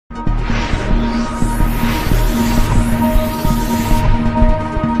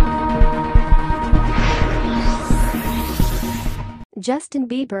Justin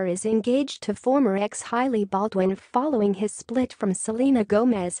Bieber is engaged to former ex Hailey Baldwin following his split from Selena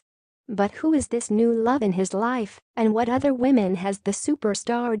Gomez. But who is this new love in his life, and what other women has the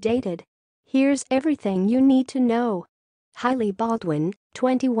superstar dated? Here's everything you need to know. Hailey Baldwin,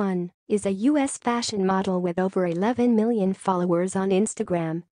 21, is a U.S. fashion model with over 11 million followers on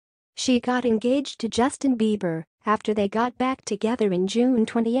Instagram. She got engaged to Justin Bieber after they got back together in June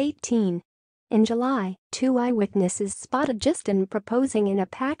 2018. In July, two eyewitnesses spotted Justin proposing in a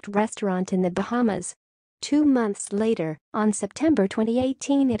packed restaurant in the Bahamas. 2 months later, on September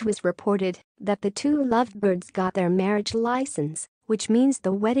 2018, it was reported that the two lovebirds got their marriage license, which means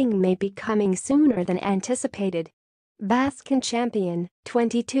the wedding may be coming sooner than anticipated. Baskin Champion,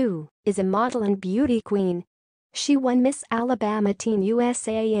 22, is a model and beauty queen. She won Miss Alabama Teen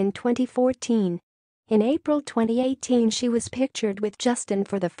USA in 2014. In April 2018, she was pictured with Justin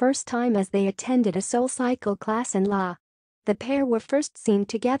for the first time as they attended a SoulCycle class in La. The pair were first seen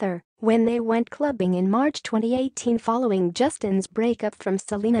together when they went clubbing in March 2018 following Justin's breakup from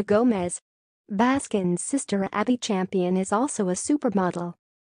Selena Gomez. Baskin's sister Abby Champion is also a supermodel.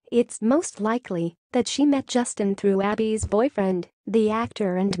 It's most likely that she met Justin through Abby's boyfriend, the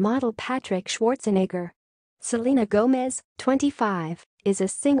actor and model Patrick Schwarzenegger. Selena Gomez, 25, is a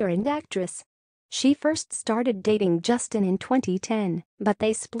singer and actress. She first started dating Justin in 2010, but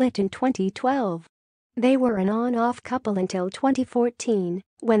they split in 2012. They were an on-off couple until 2014,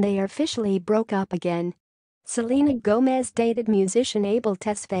 when they officially broke up again. Selena Gomez dated musician Abel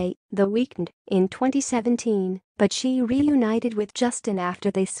Tesfaye, The Weeknd, in 2017, but she reunited with Justin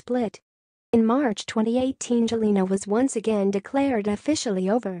after they split. In March 2018, Selena was once again declared officially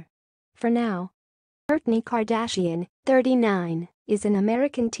over. For now. Kourtney Kardashian, 39, is an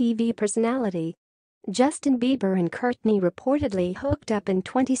American TV personality. Justin Bieber and Kourtney reportedly hooked up in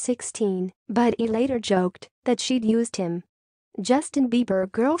 2016, but he later joked that she'd used him. Justin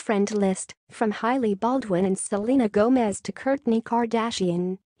Bieber girlfriend list, from Hailey Baldwin and Selena Gomez to Kourtney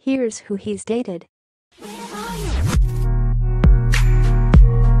Kardashian, here's who he's dated.